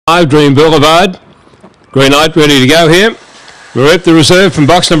Dream Boulevard. Green light ready to go here. We're at the reserve from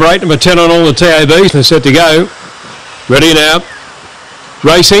box number 8, number 10 on all the TABs. They're set to go. Ready now.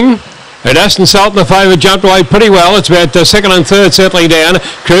 Racing. And Aston Sultan, the favourite, jumped away pretty well. It's about second and third settling down.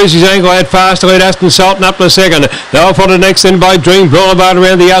 Cruisy's Angle out fast to lead Aston Sultan up to second. They were followed next then by Dream Boulevard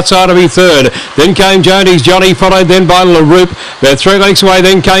around the outside of his third. Then came Jody's Johnny, followed then by LaRoupe. About 3 lengths away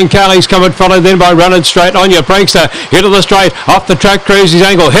then came Carly's Comet, followed then by Running Straight on your Prankster. Hit of the straight, off the track, Cruisy's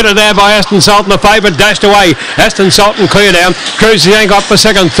Angle. Headed there by Aston Sultan, the favourite, dashed away. Aston Sultan clear down. Cruisy's Angle up for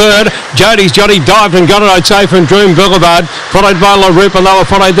second, third. Jody's Johnny dived and got it, I'd say, from Dream Boulevard, followed by LaRoupe, and they were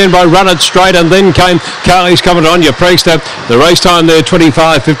followed then by Running Straight, and then came Carly's Comet on your Prankster. The race time there,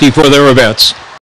 25.54 thereabouts.